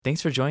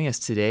Thanks for joining us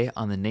today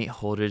on the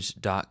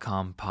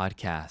NateHoldridge.com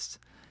podcast.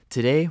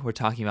 Today, we're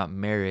talking about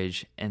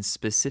marriage and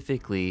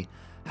specifically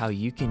how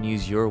you can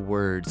use your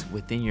words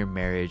within your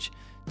marriage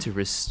to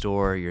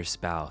restore your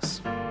spouse.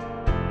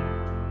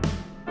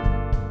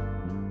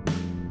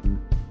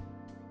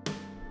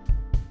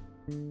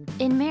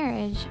 In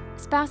marriage,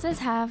 spouses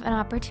have an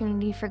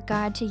opportunity for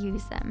God to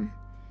use them.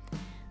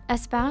 A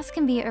spouse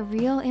can be a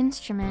real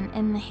instrument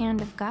in the hand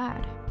of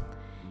God.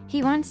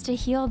 He wants to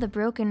heal the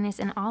brokenness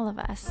in all of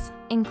us,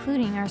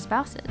 including our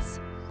spouses.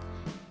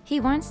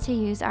 He wants to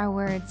use our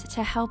words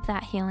to help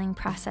that healing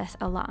process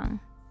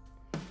along.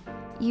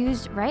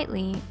 Used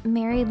rightly,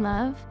 married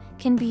love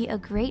can be a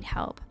great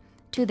help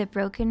to the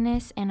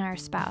brokenness in our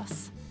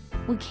spouse.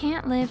 We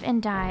can't live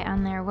and die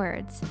on their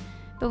words,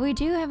 but we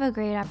do have a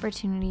great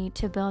opportunity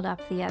to build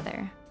up the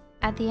other.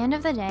 At the end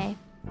of the day,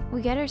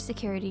 we get our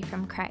security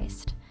from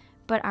Christ,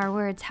 but our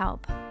words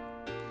help.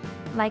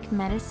 Like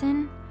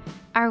medicine,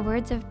 our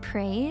words of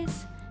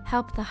praise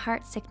help the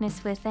heart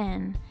sickness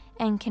within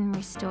and can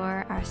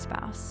restore our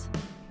spouse.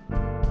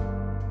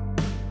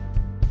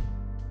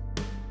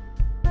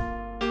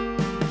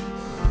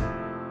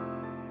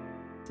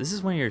 This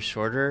is one of your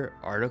shorter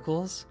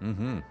articles,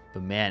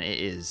 but man,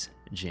 it is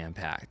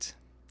jam-packed.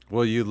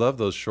 Well, you love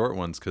those short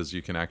ones because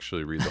you can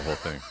actually read the whole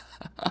thing.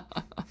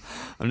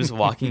 I'm just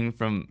walking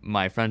from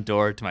my front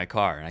door to my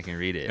car and I can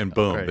read it. And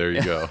boom, already. there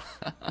you go.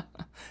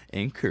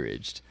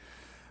 Encouraged.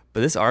 But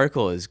this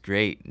article is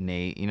great,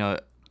 Nate. You know,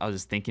 I was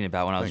just thinking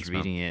about when I was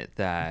reading it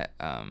that,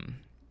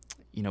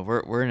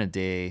 we're in a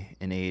day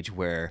and age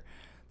where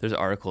there's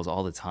articles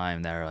all the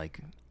time that are like,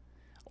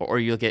 or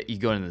you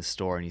go into the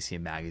store and you see a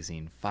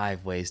magazine,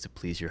 5 ways to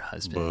please your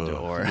husband,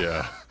 or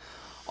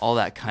all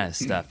that kind of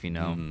stuff, you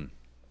know. And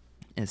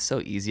it's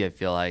so easy, I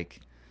feel like,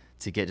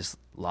 to get just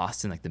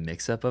lost in like the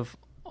mix-up of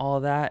all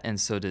of that.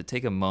 And so to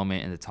take a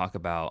moment and to talk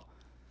about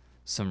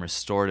some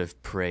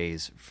restorative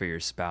praise for your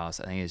spouse,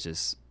 I think is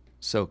just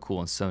so cool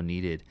and so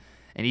needed.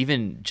 And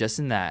even just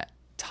in that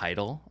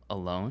title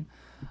alone,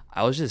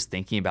 I was just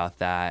thinking about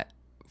that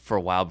for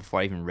a while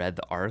before I even read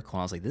the article. And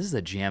I was like, this is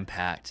a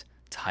jam-packed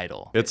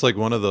title. It's like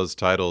one of those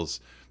titles,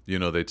 you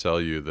know, they tell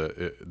you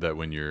that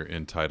when you're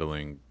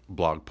entitling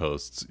blog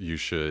posts, you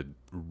should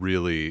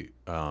really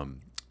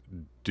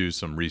do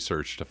some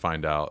research to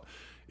find out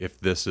if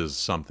this is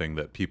something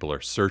that people are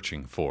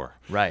searching for.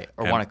 Right,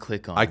 or want to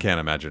click on. I can't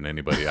imagine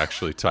anybody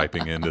actually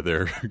typing into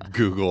their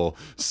Google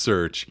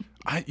search,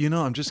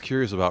 I'm just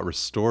curious about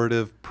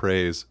restorative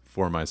praise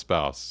for my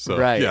spouse. So,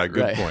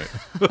 good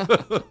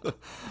point.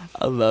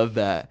 I love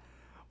that.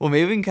 Well,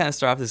 maybe we can kind of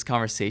start off this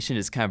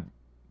conversation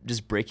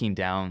just breaking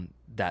down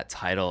that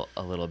title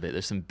a little bit.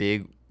 There's some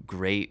big,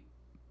 great,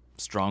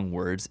 strong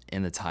words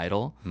in the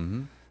title.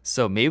 Mm-hmm.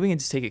 So maybe we can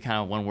just take it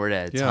kind of one word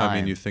at a time. Yeah, I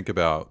mean, you think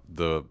about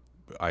the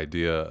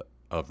idea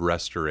of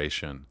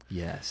restoration.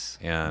 Yes.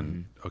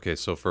 And, okay,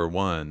 so for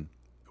one,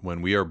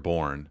 when we are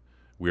born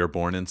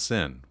in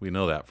sin. We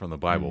know that from the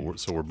Bible.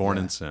 So we're born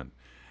in sin.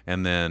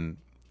 And then,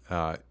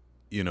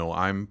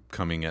 I'm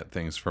coming at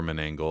things from an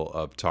angle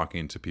of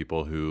talking to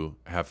people who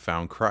have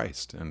found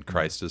Christ, and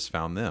Christ has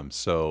found them.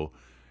 So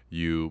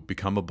you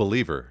become a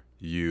believer.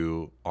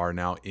 You are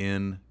now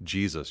in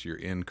Jesus. You're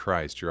in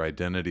Christ. Your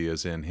identity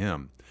is in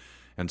Him.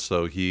 And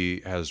so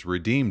He has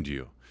redeemed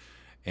you.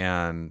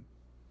 And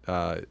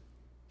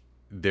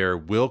there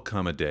will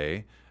come a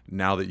day,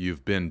 now that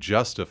you've been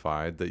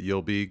justified, that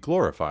you'll be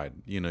glorified.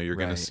 You're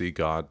going to see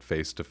God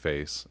face to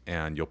face,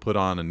 and you'll put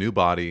on a new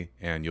body,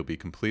 and you'll be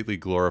completely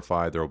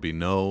glorified. There will be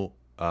no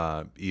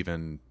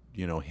even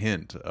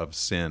hint of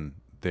sin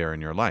there in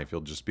your life.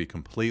 You'll just be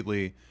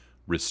completely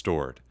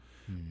restored.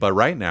 But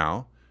right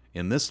now,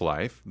 in this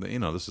life,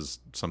 this is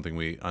something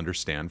we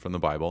understand from the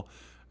Bible,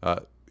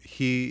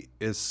 He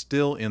is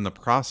still in the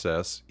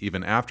process,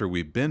 even after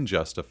we've been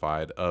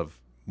justified, of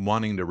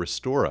wanting to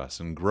restore us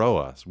and grow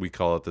us. We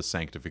call it the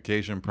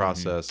sanctification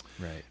process.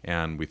 Right.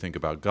 And we think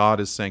about God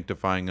as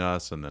sanctifying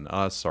us, and then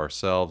us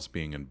ourselves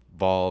being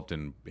involved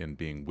in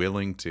being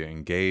willing to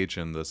engage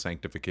in the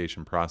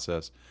sanctification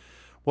process.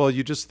 Well,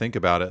 you just think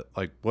about it,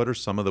 like, what are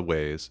some of the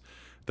ways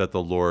that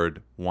the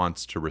Lord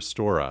wants to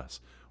restore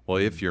us? Well,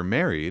 if you're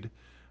married,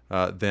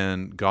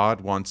 then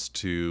God wants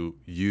to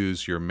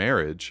use your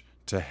marriage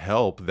to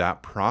help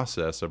that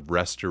process of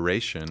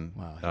restoration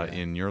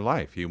in your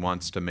life. He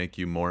wants to make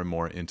you more and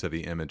more into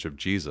the image of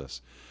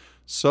Jesus.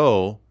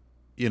 So,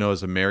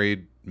 as a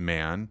married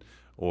man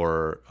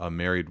or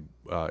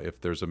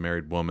if there's a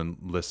married woman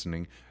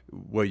listening,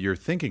 what you're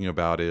thinking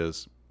about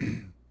is,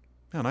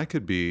 man, I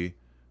could be,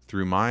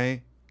 through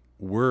my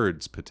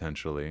words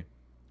potentially,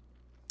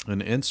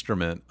 an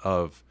instrument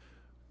of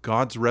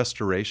God's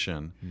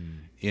restoration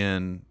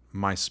in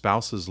my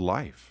spouse's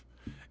life.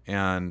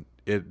 And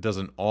it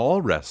doesn't all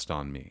rest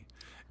on me.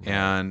 Right.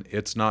 And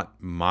it's not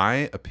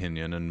my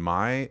opinion and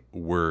my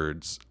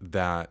words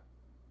that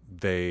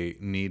they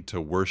need to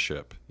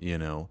worship,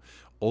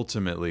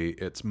 Ultimately,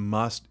 it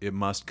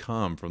must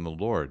come from the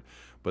Lord.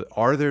 But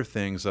are there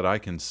things that I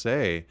can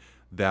say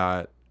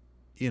that,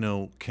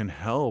 can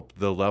help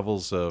the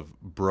levels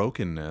of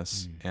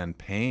brokenness and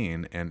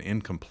pain and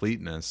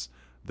incompleteness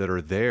that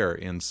are there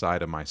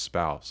inside of my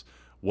spouse?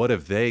 What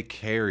have they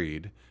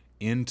carried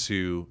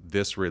into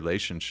this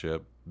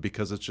relationship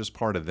because it's just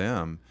part of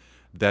them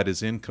that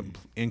is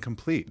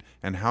incomplete?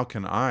 And how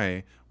can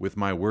I, with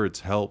my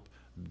words, help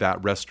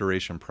that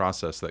restoration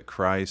process that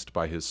Christ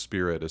by his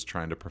Spirit is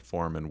trying to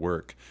perform and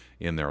work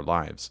in their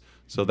lives?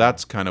 So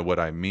that's kind of what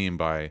I mean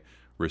by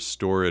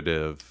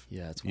restorative,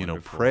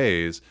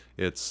 praise.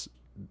 It's,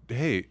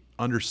 hey,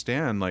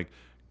 understand, like,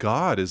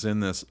 God is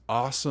in this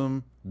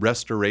awesome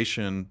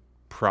restoration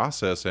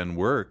process and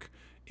work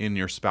in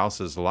your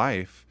spouse's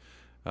life.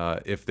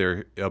 If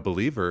they're a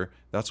believer,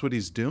 that's what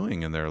he's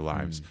doing in their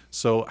lives.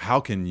 So how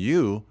can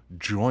you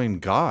join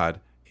God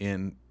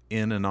in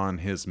and on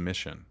his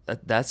mission?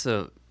 That's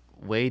a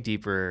way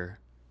deeper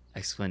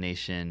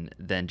explanation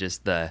than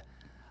just I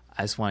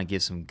just want to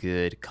give some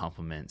good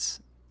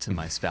compliments to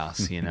my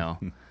spouse, I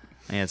think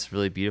it's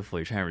really beautiful.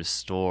 You're trying to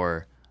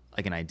restore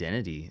like an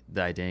identity,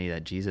 the identity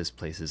that Jesus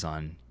places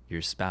on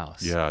your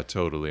spouse. Yeah,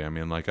 totally. I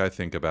mean, like, I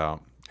think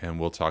about, and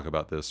we'll talk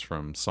about this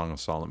from Song of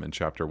Solomon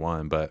chapter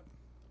 1, but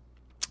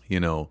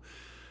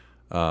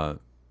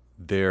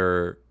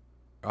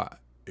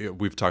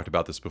we've talked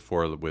about this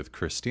before with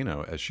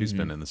Christina, as she's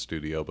been in the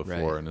studio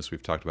before, and as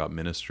we've talked about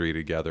ministry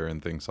together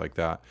and things like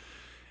that.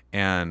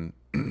 And,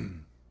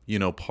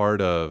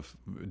 part of,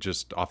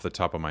 just off the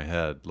top of my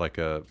head, like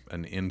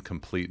an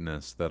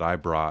incompleteness that I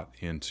brought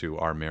into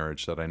our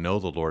marriage that I know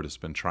the Lord has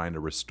been trying to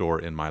restore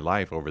in my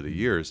life over the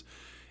years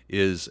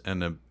is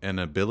an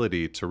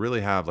ability to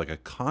really have like a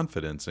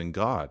confidence in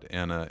God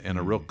and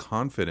a real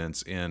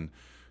confidence in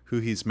who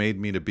he's made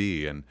me to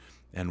be and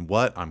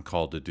what I'm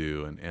called to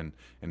do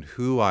and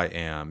who I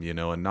am,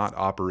 and not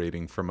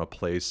operating from a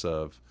place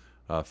of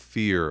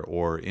fear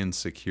or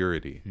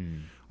insecurity.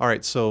 All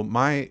right, so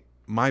my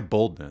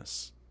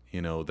boldness,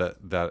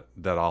 that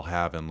I'll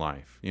have in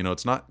life,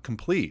 it's not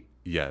complete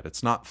yet.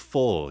 It's not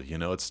full,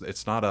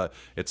 it's not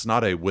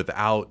a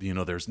without,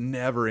 there's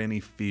never any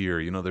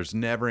fear, there's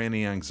never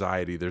any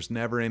anxiety, there's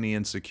never any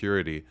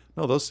insecurity.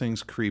 No, those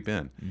things creep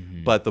in.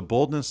 But the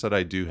boldness that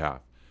I do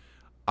have,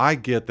 I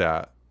get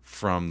that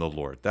from the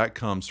Lord. That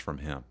comes from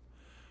him.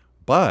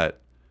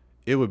 But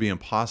it would be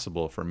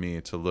impossible for me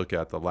to look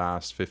at the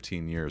last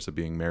 15 years of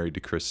being married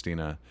to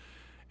Christina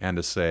and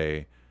to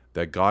say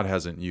that God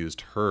hasn't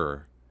used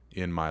her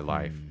in my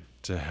life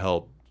to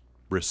help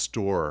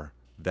restore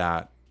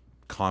that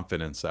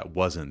confidence that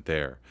wasn't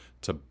there,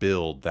 to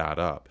build that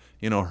up.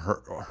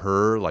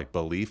 Her like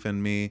belief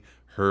in me,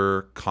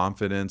 her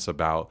confidence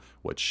about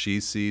what she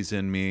sees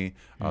in me,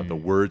 the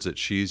words that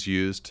she's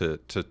used to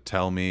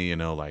tell me,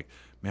 like,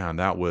 man,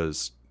 that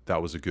was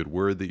a good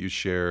word that you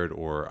shared,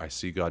 or I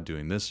see God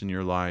doing this in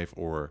your life,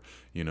 or,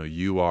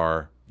 you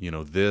are,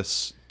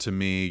 this to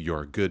me,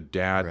 you're a good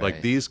dad. Right.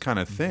 Like these kind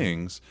of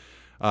things.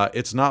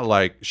 It's not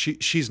like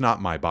she's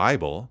not my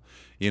Bible,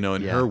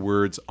 and her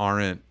words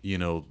aren't,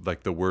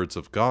 like the words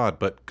of God,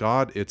 but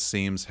God, it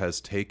seems,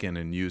 has taken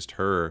and used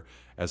her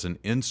as an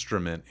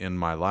instrument in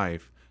my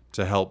life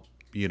to help,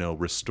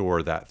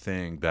 restore that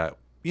thing that,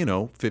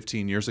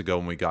 15 years ago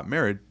when we got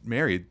married,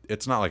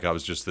 it's not like I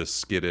was just this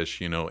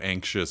skittish,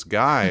 anxious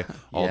guy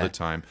all the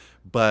time,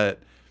 but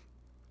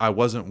I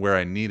wasn't where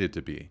I needed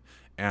to be.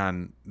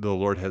 And the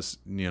Lord has,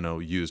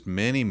 used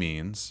many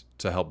means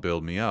to help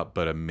build me up,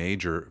 but a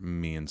major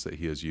means that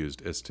he has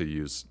used is to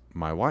use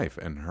my wife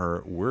and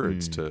her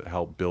words to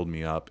help build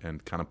me up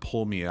and kind of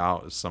pull me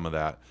out of some of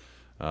that,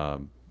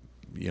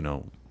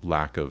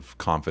 lack of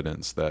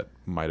confidence that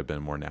might have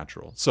been more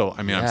natural. So,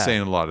 I mean, I'm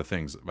saying a lot of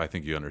things. I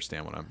think you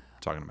understand what I'm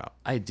talking about.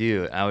 I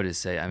do. I would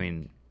just say, I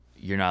mean,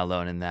 you're not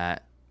alone in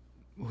that.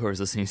 Whoever's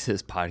listening to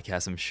this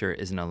podcast, I'm sure,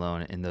 isn't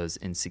alone in those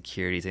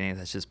insecurities. I think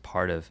that's just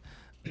part of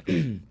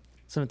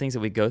some of the things that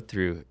we go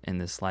through in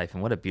this life.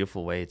 And what a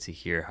beautiful way to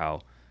hear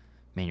how,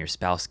 man, your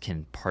spouse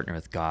can partner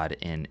with God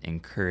in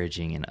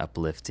encouraging and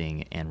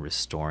uplifting and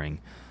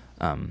restoring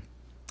the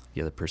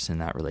other person in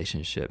that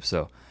relationship.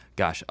 So,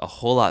 gosh, a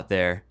whole lot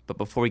there. But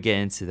before we get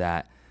into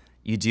that,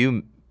 you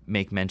do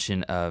make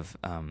mention of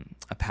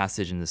a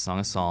passage in the Song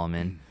of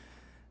Solomon,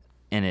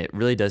 and it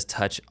really does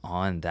touch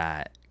on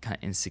that kind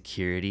of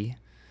insecurity.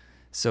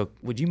 So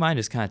would you mind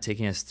just kind of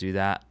taking us through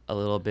that a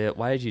little bit?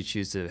 Why did you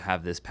choose to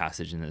have this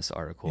passage in this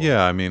article?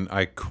 Yeah, I mean,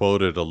 I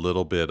quoted a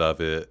little bit of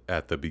it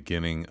at the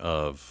beginning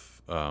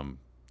of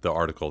the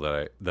article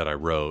that I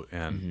wrote,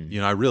 and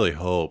I really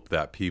hope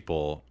that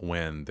people,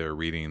 when they're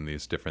reading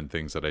these different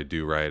things that I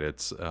do write,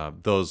 it's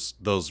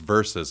those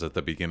verses at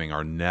the beginning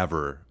are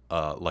never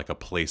like a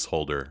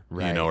placeholder,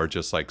 right, or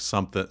just like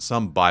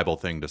some Bible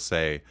thing to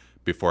say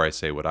before I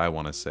say what I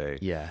want to say.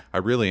 Yeah, I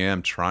really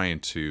am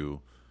trying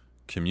to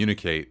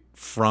communicate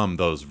from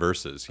those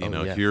verses.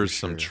 Here's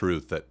some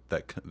truth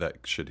that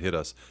should hit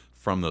us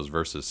from those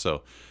verses.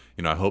 So,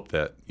 I hope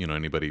that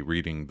anybody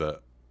reading the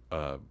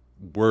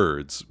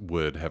words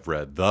would have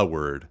read the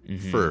word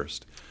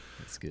first.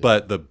 That's good.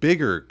 But the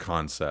bigger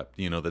concept,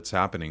 that's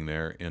happening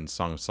there in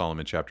Song of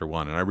Solomon chapter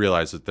 1, and I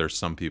realize that there's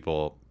some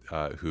people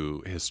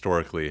who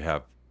historically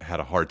have had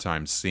a hard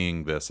time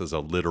seeing this as a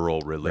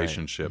literal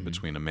relationship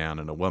between a man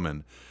and a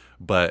woman.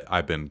 But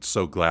I've been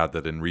so glad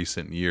that in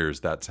recent years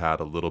that's had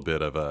a little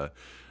bit of a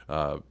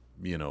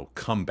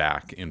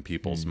comeback in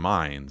people's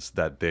minds,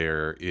 that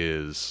there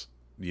is,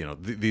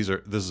 this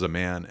is a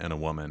man and a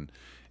woman,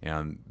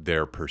 and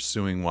they're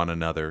pursuing one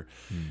another.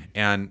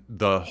 And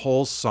the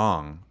whole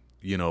song,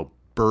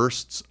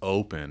 bursts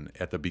open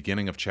at the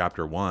beginning of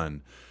chapter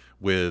 1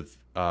 with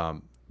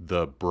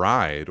the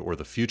bride, or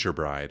the future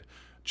bride,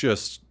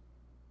 just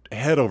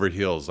head over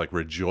heels, like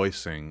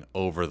rejoicing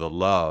over the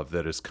love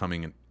that is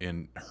coming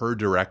in her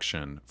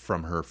direction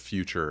from her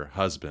future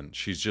husband.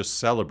 She's just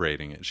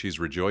celebrating it. She's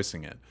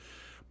rejoicing it.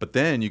 But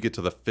then you get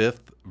to the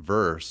 5th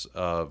verse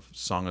of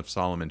Song of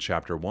Solomon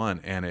chapter 1,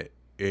 and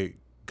it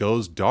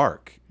goes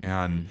dark,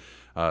 and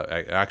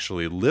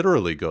actually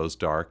literally goes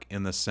dark,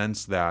 in the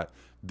sense that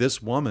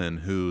this woman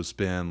who's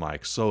been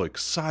like so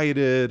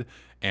excited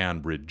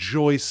and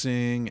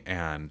rejoicing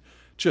and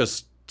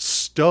just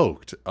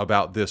stoked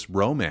about this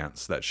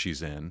romance that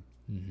she's in,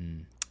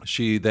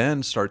 she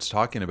then starts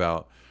talking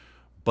about,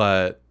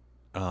 but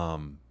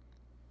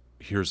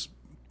here's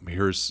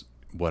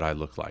what I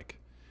look like.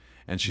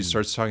 And she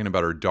starts talking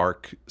about her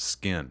dark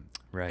skin.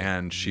 Right.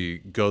 And she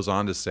goes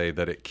on to say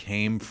that it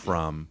came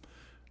from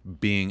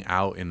being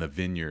out in the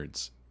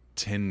vineyards,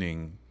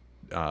 tending,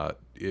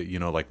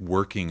 like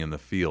working in the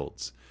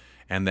fields,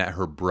 and that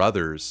her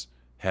brothers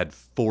had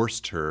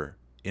forced her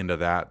into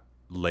that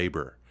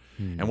labor.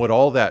 And what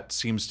all that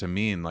seems to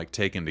mean, like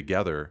taken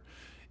together,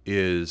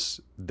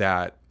 is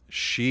that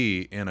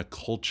she, in a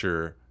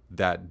culture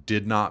that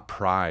did not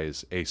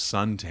prize a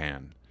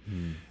suntan,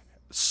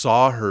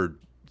 saw her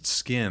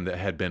skin that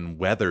had been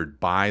weathered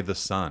by the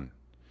sun,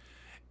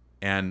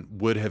 and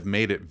would have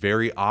made it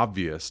very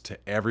obvious to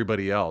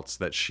everybody else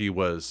that she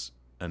was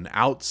an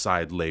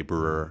outside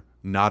laborer,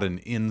 not an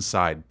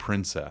inside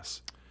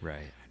princess.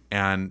 Right.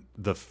 And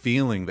the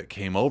feeling that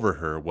came over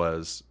her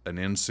was an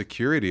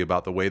insecurity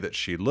about the way that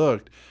she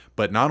looked.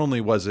 But not only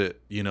was it,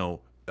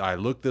 I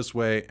look this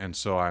way, and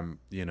so I'm,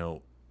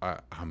 I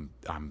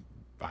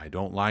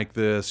don't like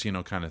this,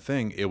 kind of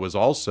thing. It was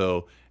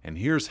also, and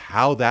here's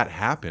how that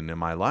happened in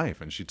my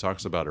life. And she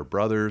talks about her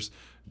brothers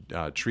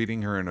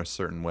treating her in a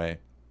certain way.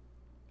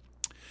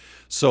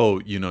 So,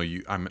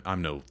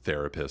 I'm no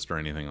therapist or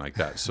anything like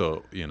that.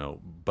 So,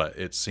 but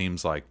it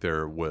seems like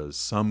there was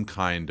some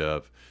kind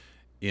of,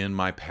 in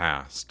my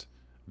past,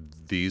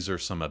 these are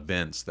some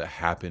events that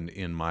happened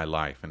in my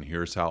life, and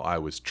here's how I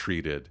was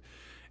treated.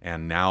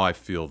 And now I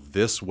feel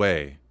this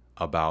way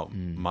about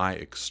my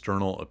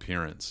external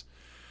appearance.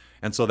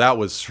 And so that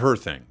was her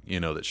thing,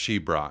 that she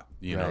brought,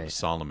 to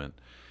Solomon.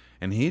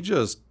 And he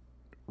just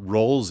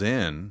rolls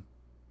in,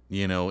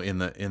 in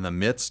the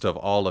midst of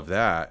all of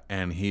that,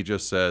 and he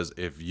just says,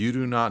 if you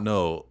do not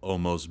know, O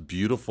most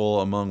beautiful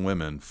among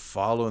women,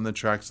 follow in the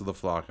tracks of the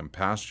flock and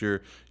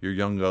pasture your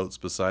young goats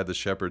beside the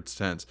shepherd's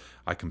tents.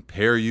 I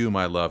compare you,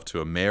 my love,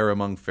 to a mare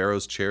among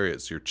Pharaoh's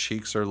chariots. Your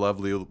cheeks are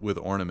lovely with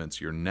ornaments,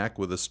 your neck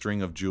with a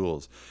string of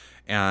jewels.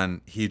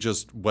 And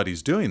what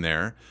he's doing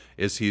there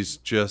is he's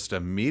just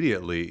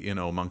immediately,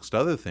 amongst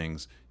other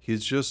things,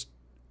 he's just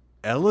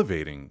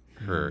elevating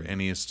her, and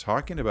he's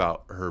talking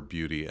about her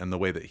beauty and the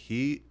way that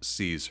he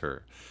sees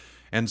her.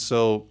 And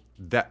so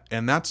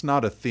that's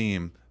not a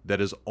theme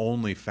that is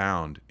only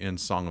found in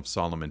Song of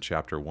Solomon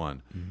chapter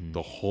 1.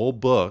 The whole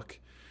book,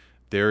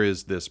 there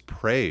is this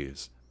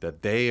praise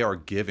that they are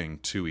giving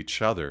to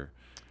each other,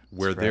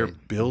 where they're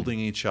building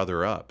each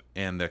other up,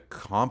 and the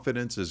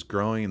confidence is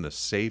growing, the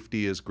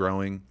safety is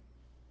growing.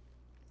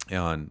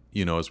 And,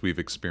 as we've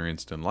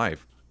experienced in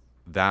life,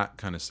 that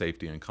kind of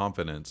safety and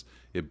confidence,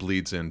 it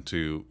bleeds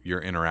into your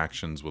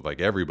interactions with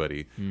like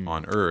everybody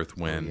on earth,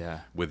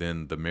 when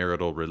within the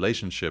marital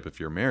relationship, if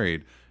you're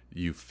married,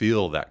 you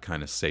feel that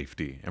kind of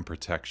safety and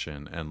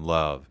protection and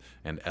love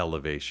and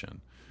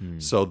elevation.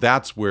 So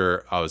that's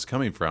where I was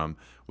coming from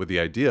with the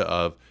idea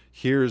of,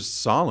 here's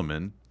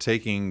Solomon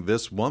taking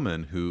this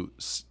woman who,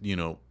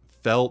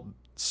 felt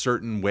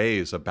certain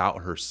ways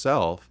about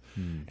herself,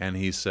 and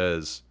he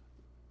says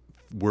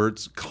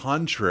words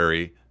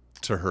contrary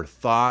to her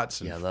thoughts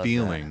and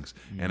feelings.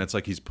 And it's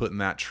like he's putting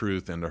that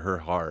truth into her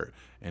heart,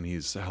 and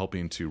he's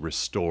helping to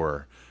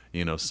restore,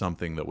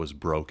 something that was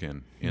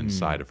broken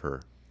inside of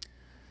her.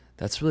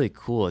 That's really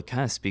cool. It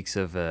kind of speaks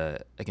of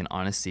like an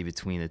honesty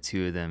between the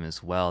two of them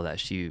as well, that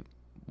she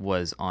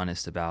was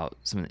honest about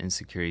some of the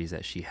insecurities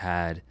that she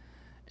had,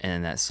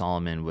 and that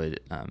Solomon would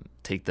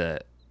take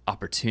the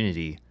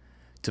opportunity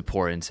to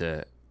pour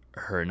into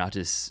her, not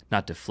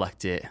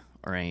deflect it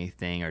or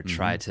anything, or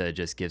try to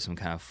just give some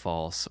kind of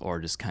false or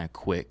just kind of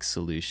quick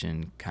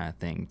solution kind of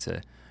thing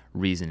to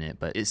reason it.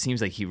 But it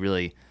seems like he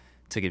really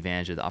took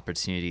advantage of the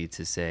opportunity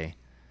to say,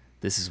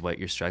 this is what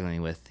you're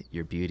struggling with,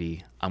 your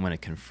beauty. I'm going to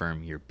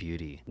confirm your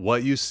beauty.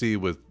 What you see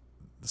with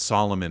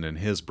Solomon and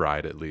his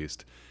bride, at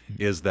least,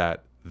 is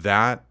that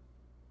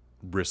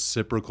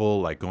reciprocal,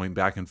 like going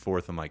back and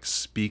forth and like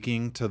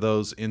speaking to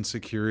those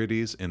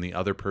insecurities in the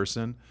other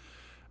person.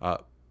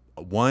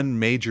 One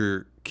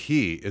major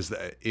key is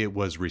that it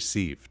was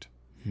received.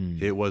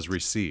 It was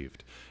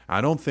received. I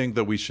don't think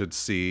that we should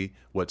see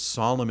what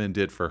Solomon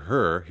did for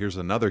her, here's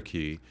another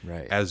key,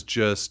 Right. as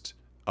just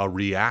a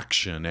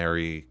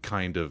reactionary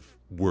kind of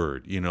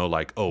word,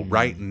 like, oh,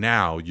 right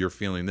now you're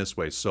feeling this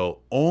way, so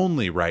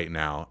only right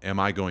now am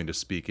I going to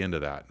speak into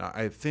that. Now,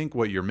 I think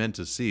what you're meant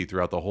to see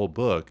throughout the whole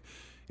book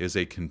is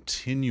a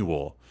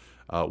continual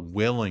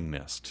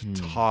willingness to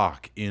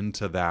talk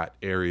into that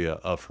area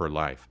of her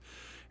life.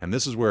 And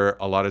this is where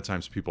a lot of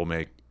times people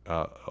make,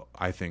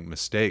 I think,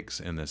 mistakes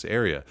in this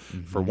area.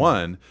 For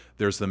one,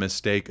 there's the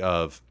mistake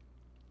of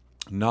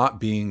not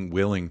being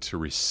willing to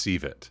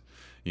receive it,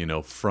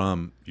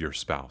 from your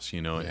spouse,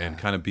 and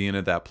kind of being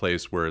at that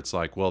place where it's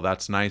like, well,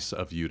 that's nice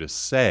of you to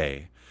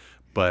say,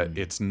 but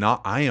it's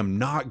not, I am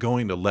not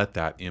going to let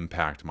that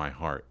impact my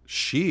heart.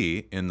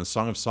 She, in the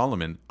Song of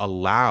Solomon,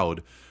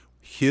 allowed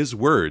his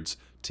words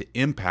to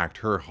impact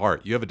her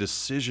heart. You have a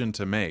decision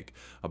to make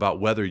about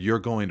whether you're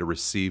going to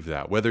receive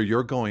that, whether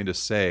you're going to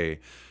say,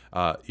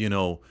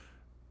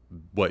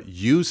 what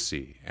you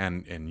see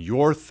and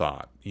your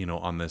thought,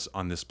 on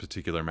this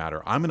particular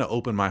matter. I'm going to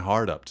open my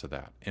heart up to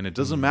that. And it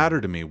doesn't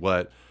matter to me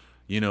what,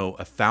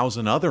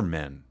 1,000 other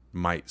men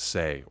might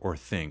say or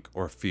think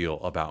or feel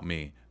about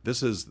me.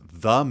 This is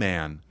the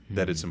man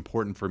that it's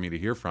important for me to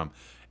hear from.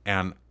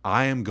 And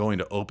I am going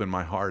to open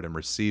my heart and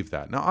receive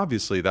that. Now,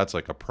 obviously, that's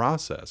like a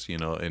process, in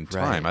time.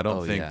 Right. I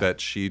don't think that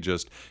she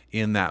just,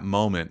 in that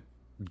moment,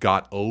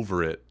 got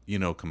over it,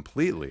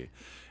 completely.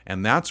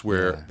 And that's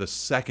where the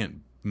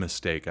second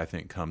mistake, I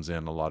think, comes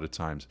in a lot of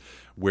times,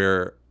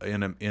 where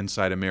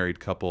inside a married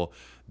couple,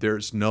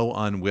 there's an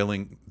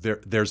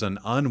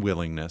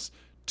unwillingness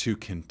to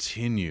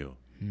continue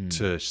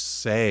to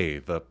say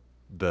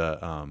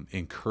the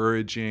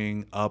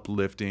encouraging,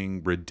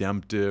 uplifting,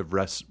 redemptive,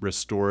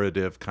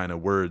 restorative kind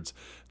of words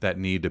that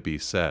need to be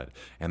said.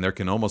 And there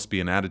can almost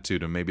be an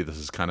attitude, and maybe this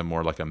is kind of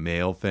more like a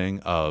male thing,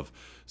 of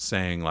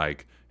saying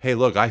like, hey,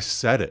 look, I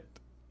said it.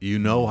 You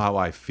know how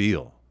I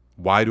feel.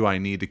 Why do I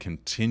need to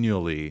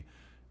continually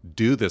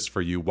do this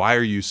for you? Why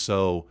are you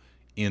so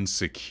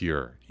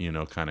insecure,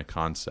 kind of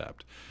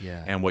concept.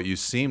 Yeah. And what you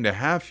seem to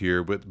have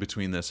here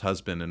between this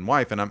husband and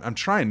wife, and I'm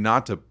trying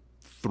not to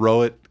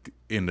throw it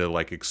into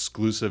like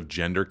exclusive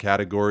gender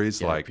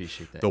categories, like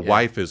the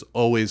wife is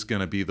always going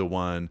to be the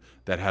one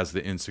that has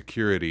the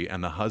insecurity,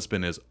 and the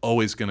husband is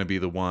always going to be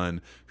the one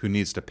who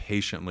needs to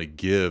patiently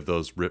give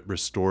those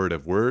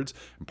restorative words.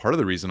 And part of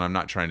the reason I'm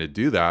not trying to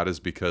do that is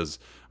because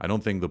I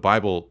don't think the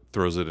Bible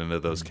throws it into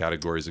those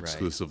categories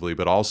exclusively,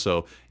 but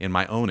also in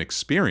my own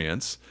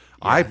experience,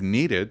 I've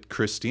needed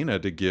Christina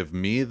to give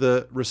me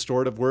the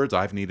restorative words.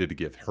 I've needed to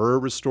give her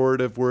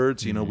restorative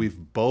words.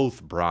 We've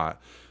both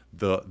brought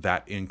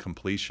that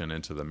incompletion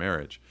into the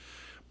marriage.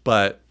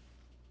 But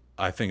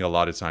I think a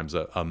lot of times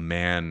a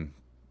man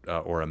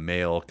or a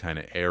male kind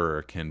of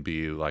error can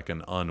be like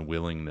an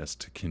unwillingness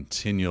to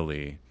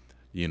continually,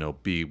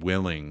 be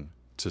willing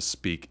to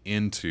speak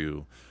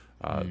into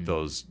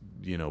those,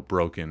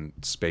 broken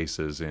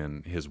spaces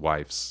in his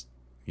wife's,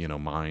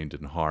 mind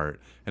and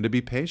heart, and to be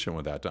patient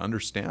with that, to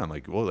understand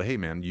like, well, hey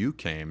man, you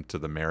came to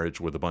the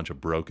marriage with a bunch of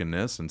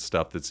brokenness and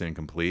stuff that's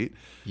incomplete.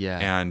 Yeah.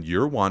 And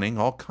you're wanting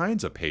all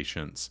kinds of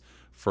patience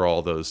for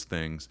all those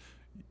things.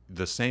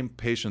 The same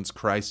patience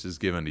Christ has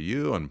given to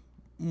you, and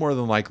more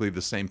than likely the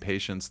same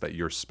patience that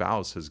your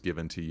spouse has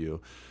given to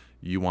you,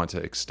 you want to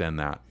extend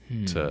that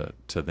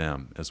to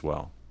them as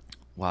well.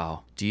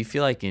 Wow. Do you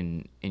feel like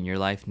in your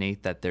life,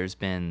 Nate, that there's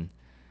been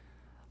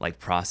like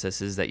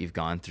processes that you've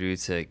gone through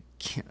to,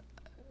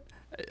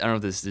 I don't know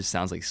if this just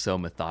sounds like so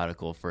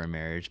methodical for a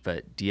marriage,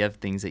 but do you have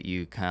things that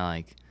you kind of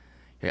like,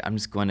 hey, I'm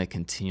just going to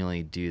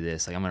continually do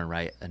this. Like I'm going to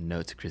write a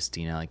note to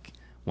Christina like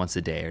once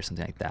a day or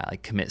something like that,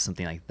 like commit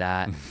something like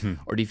that.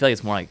 Or do you feel like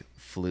it's more like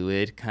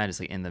fluid, kind of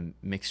just like in the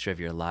mixture of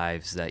your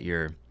lives that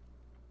you're,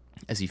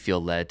 as you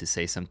feel led to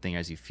say something,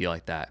 as you feel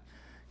like that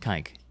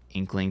kind of like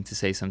inkling to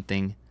say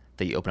something,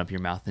 that you open up your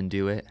mouth and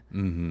do it?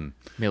 Maybe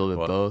a little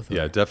bit both?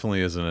 Yeah, it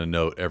definitely isn't a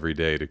note every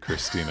day to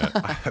Christina.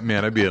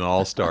 Man, I'd be an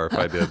all-star if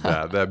I did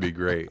that. That'd be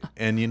great.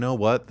 And you know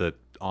what? The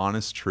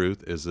honest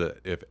truth is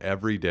that if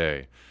every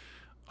day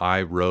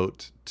I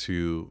wrote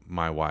to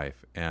my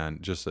wife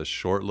and just a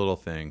short little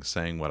thing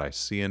saying what I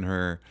see in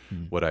her,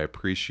 what I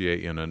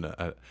appreciate,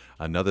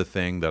 another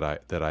thing that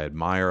I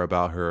admire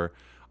about her,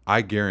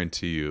 I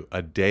guarantee you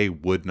a day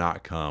would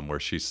not come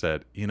where she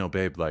said,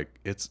 babe, like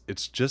it's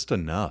just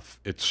enough.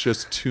 It's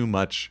just too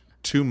much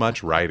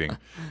writing,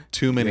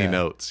 too many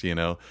notes,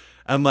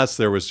 unless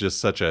there was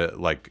just such a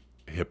like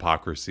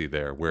hypocrisy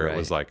there where it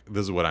was like,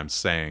 this is what I'm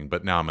saying,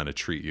 but now I'm going to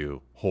treat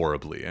you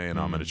horribly, I'm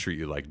going to treat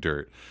you like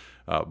dirt.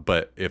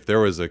 But if there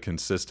was a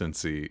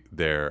consistency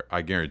there,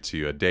 I guarantee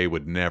you a day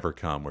would never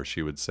come where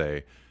she would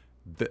say,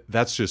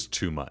 that's just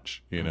too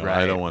much. I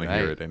don't want to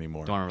hear it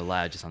anymore. Don't want to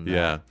rely just on that.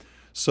 Yeah.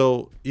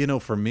 So,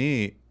 for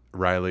me,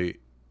 Riley,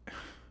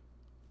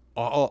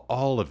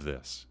 all of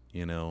this,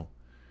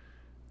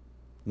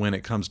 when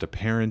it comes to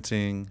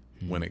parenting,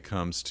 when it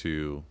comes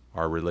to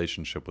our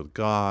relationship with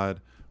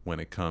God, when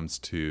it comes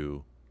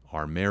to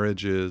our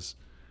marriages,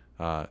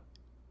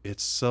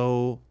 it's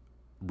so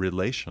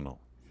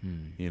relational.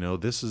 You know,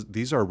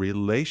 these are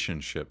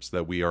relationships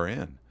that we are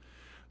in.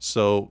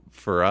 So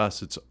for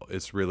us,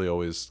 it's really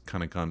always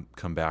kind of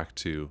come back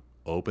to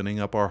opening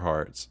up our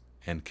hearts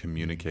and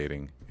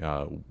communicating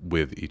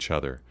with each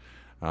other.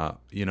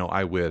 You know,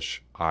 I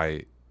wish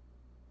I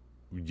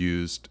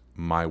used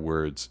my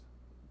words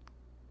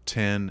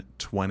 10,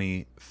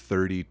 20,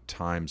 30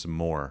 times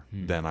more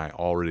than I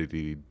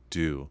already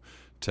do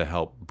to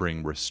help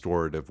bring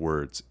restorative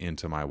words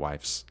into my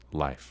wife's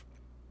life.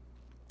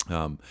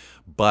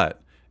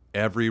 But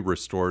every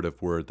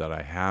restorative word that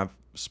I have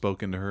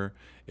spoken to her,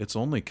 it's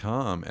only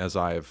come as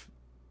I've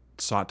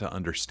sought to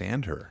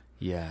understand her.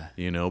 Yeah.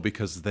 You know,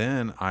 because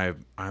then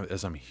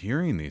as I'm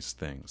hearing these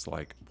things,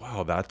 like,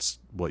 wow, that's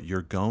what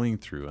you're going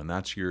through and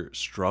that's your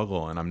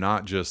struggle. And I'm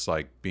not just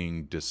like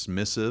being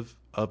dismissive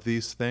of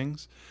these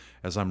things.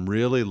 As I'm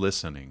really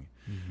listening,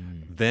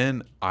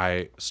 then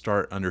I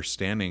start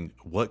understanding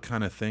what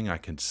kind of thing I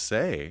can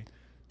say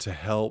to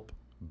help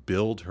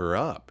build her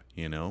up,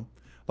 you know?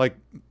 Like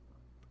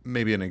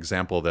maybe an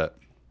example that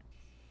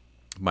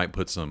might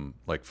put some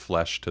like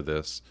flesh to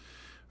this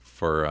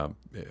for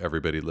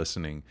everybody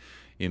listening,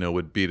 you know,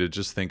 would be to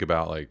just think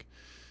about like,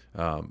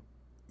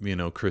 you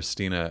know,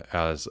 Christina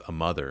as a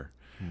mother.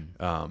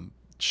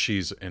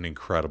 She's an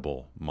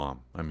incredible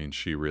mom. I mean,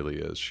 she really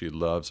is. She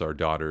loves our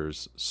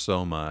daughters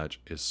so much,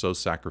 is so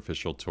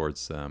sacrificial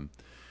towards them.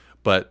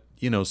 But,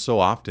 you know, so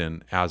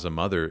often as a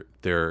mother,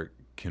 there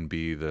can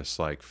be this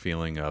like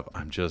feeling of,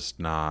 I'm just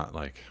not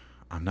like,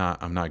 I'm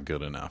not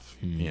good enough.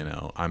 You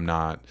know, I'm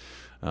not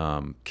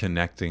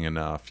connecting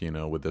enough, you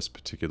know, with this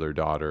particular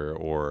daughter,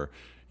 or,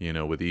 you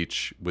know, with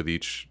each,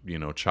 you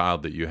know,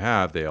 child that you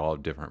have, they all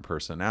have different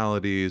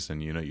personalities,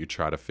 and, you know, you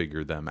try to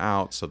figure them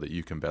out so that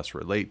you can best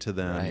relate to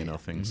them, you know,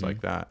 things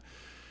like that.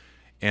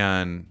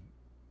 And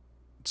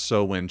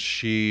so when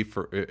she,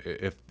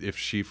 if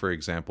she, for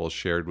example,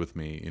 shared with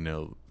me, you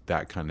know,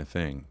 that kind of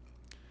thing,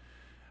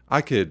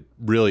 I could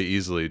really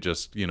easily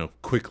just, you know,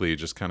 quickly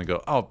just kind of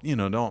go, oh, you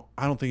know,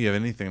 I don't think you have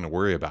anything to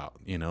worry about,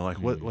 you know, like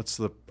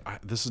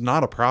this is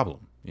not a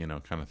problem, you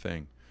know, kind of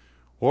thing.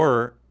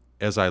 Or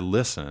as I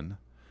listen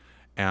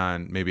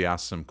and maybe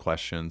ask some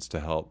questions to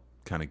help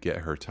kind of get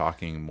her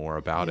talking more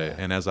about it.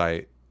 And as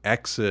I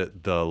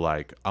exit the,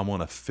 like, I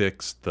want to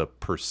fix the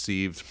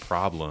perceived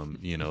problem,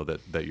 you know,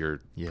 that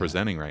you're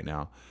presenting right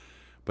now.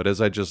 But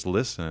as I just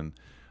listen,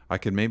 I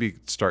could maybe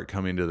start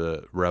coming to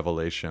the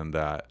revelation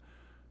that,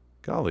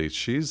 golly,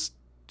 she's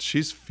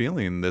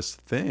feeling this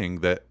thing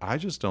that I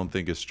just don't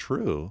think is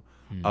true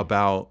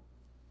about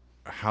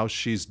how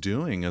she's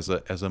doing as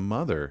a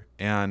mother.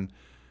 And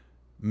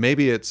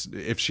maybe it's,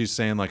 if she's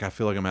saying like, I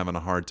feel like I'm having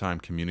a hard time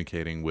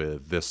communicating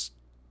with this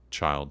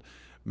child,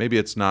 maybe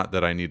it's not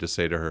that I need to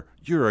say to her,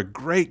 you're a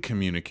great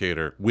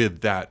communicator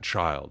with that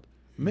child.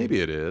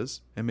 Maybe it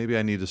is. And maybe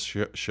I need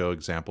to show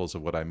examples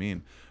of what I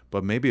mean.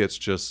 But maybe it's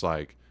just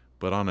like,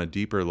 but on a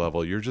deeper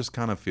level, you're just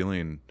kind of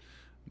feeling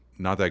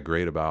not that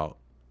great about,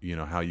 you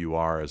know, how you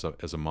are as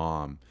a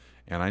mom.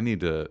 And I need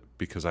to,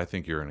 because I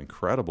think you're an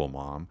incredible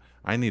mom,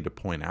 I need to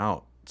point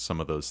out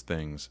some of those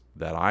things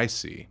that I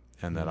see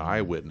and that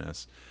I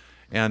witness.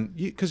 And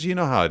because you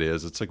know how it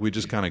is, it's like we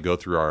just kind of go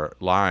through our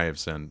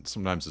lives, and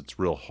sometimes it's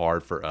real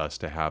hard for us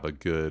to have a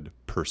good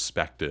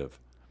perspective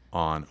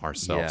on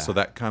ourselves. Yeah, so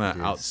that kind of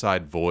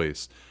outside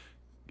voice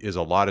is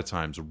a lot of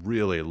times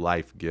really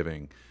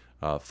life-giving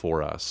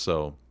for us.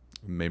 So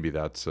maybe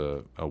that's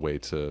a way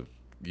to,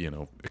 you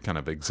know, kind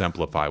of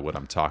exemplify what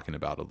I'm talking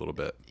about a little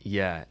bit.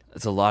 Yeah,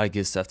 it's a lot of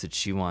good stuff to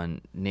chew on,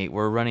 Nate.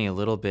 We're running a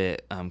little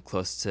bit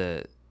close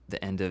to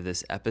the end of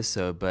this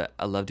episode, but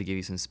I'd love to give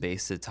you some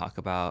space to talk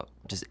about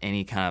just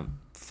any kind of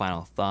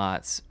final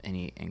thoughts,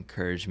 any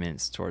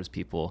encouragements towards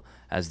people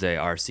as they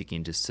are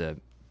seeking just to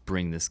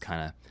bring this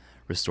kind of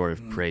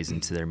restorative praise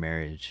into their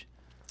marriage.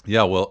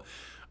 Yeah, well,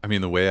 I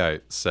mean, the way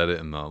I said it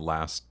in the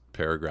last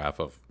paragraph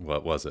of,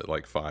 what was it,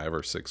 like 5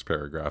 or 6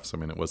 paragraphs, I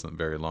mean, it wasn't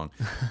very long,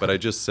 but I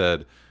just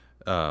said,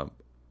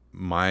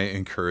 my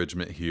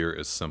encouragement here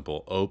is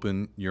simple: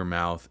 open your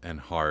mouth and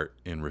heart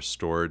in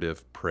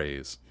restorative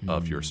praise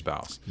of your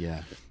spouse.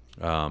 Yeah.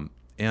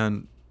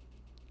 And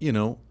you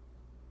know,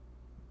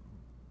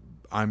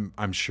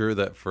 I'm sure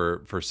that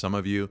for some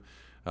of you,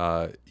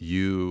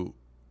 you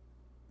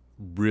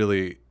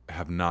really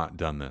have not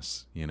done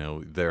this. You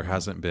know, there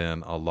hasn't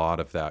been a lot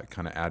of that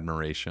kind of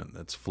admiration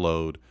that's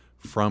flowed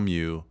from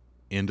you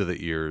into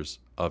the ears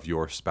of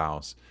your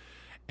spouse.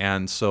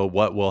 And so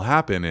what will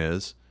happen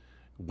is,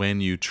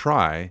 when you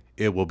try,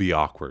 it will be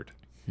awkward.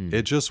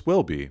 It just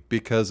will be,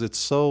 because it's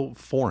so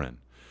foreign.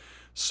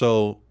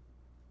 So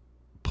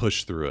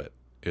push through it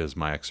is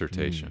my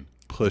exhortation.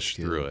 Push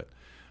through it.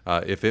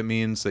 If it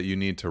means that you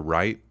need to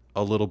write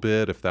a little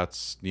bit, if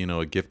that's, you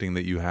know, a gifting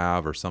that you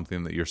have or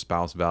something that your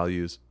spouse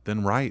values,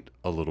 then write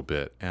a little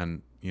bit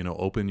and, you know,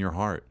 open your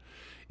heart.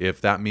 If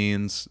that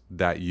means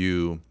that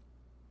you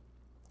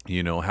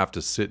know, have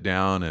to sit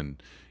down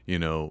and, you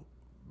know,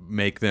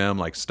 make them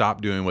like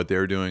stop doing what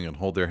they're doing and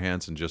hold their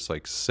hands and just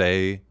like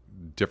say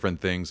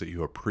different things that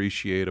you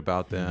appreciate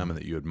about them and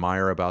that you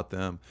admire about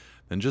them,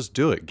 then just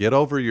do it. Get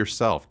over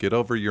yourself. Get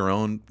over your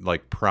own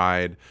like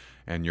pride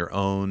and your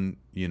own,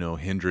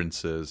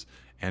 hindrances,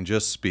 and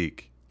just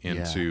speak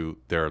into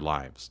their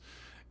lives.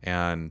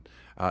 And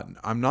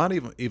I'm not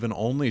even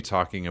only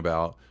talking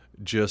about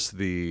just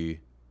the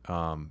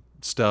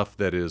stuff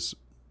that is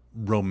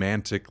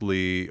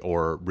romantically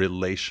or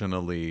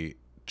relationally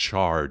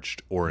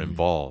charged or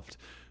involved.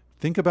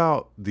 Think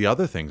about the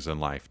other things in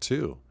life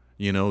too.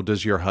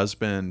 Does your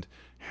husband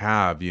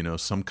have,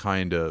 some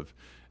kind of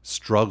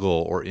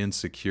struggle or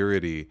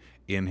insecurity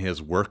in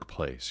his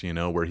workplace,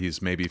 where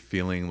he's maybe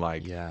feeling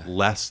like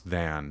less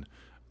than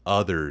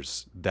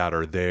others that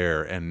are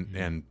there,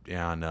 and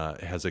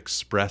has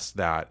expressed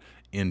that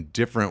in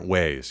different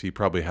ways. He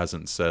probably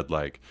hasn't said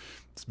like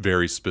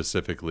very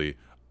specifically,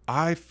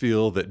 I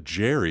feel that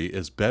Jerry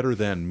is better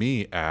than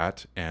me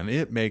at, and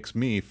it makes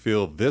me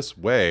feel this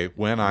way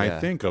when I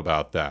think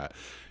about that.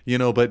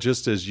 But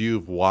just as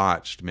you've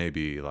watched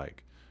maybe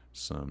like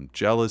some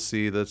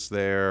jealousy that's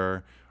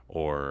there,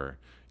 or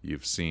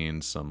you've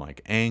seen some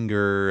like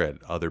anger at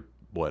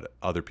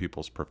other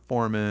people's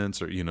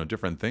performance, or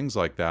different things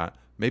like that,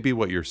 maybe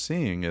what you're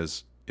seeing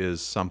is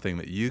something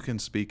that you can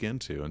speak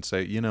into and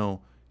say,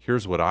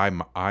 here's what I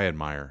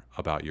admire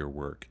about your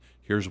work.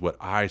 Here's what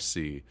I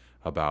see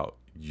about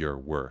your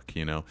work,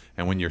 and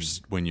when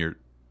you're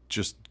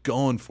just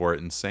going for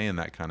it and saying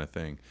that kind of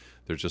thing,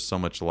 there's just so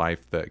much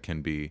life that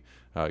can be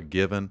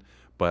given.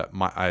 But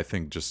I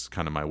think just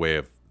kind of my way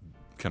of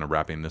kind of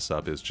wrapping this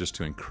up is just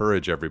to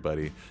encourage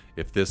everybody,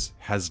 if this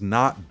has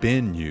not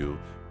been you,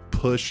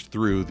 push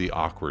through the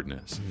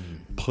awkwardness.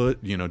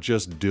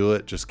 Just do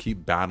it. Just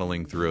keep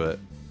battling through it.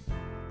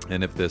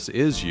 And if this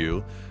is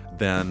you,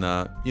 then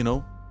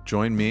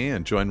join me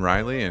and join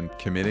Riley in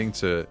committing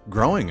to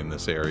growing in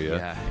this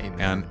area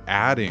and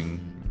adding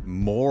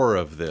more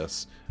of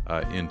this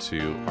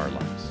into our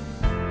lives.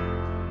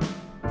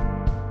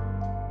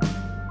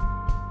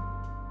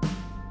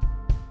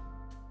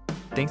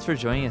 Thanks for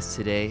joining us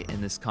today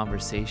in this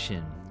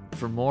conversation.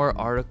 For more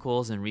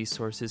articles and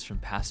resources from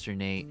Pastor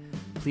Nate,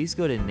 please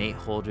go to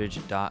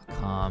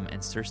nateholdridge.com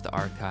and search the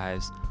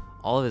archives.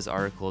 All of his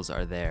articles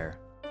are there.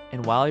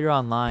 And while you're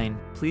online,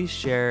 please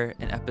share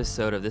an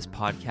episode of this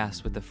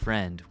podcast with a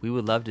friend. We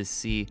would love to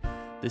see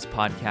this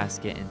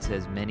podcast get into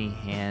as many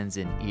hands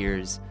and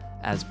ears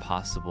as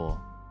possible.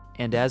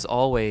 And as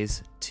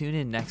always, tune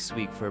in next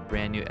week for a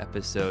brand new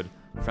episode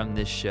from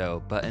this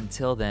show. But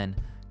until then,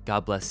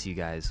 God bless you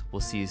guys. We'll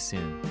see you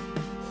soon.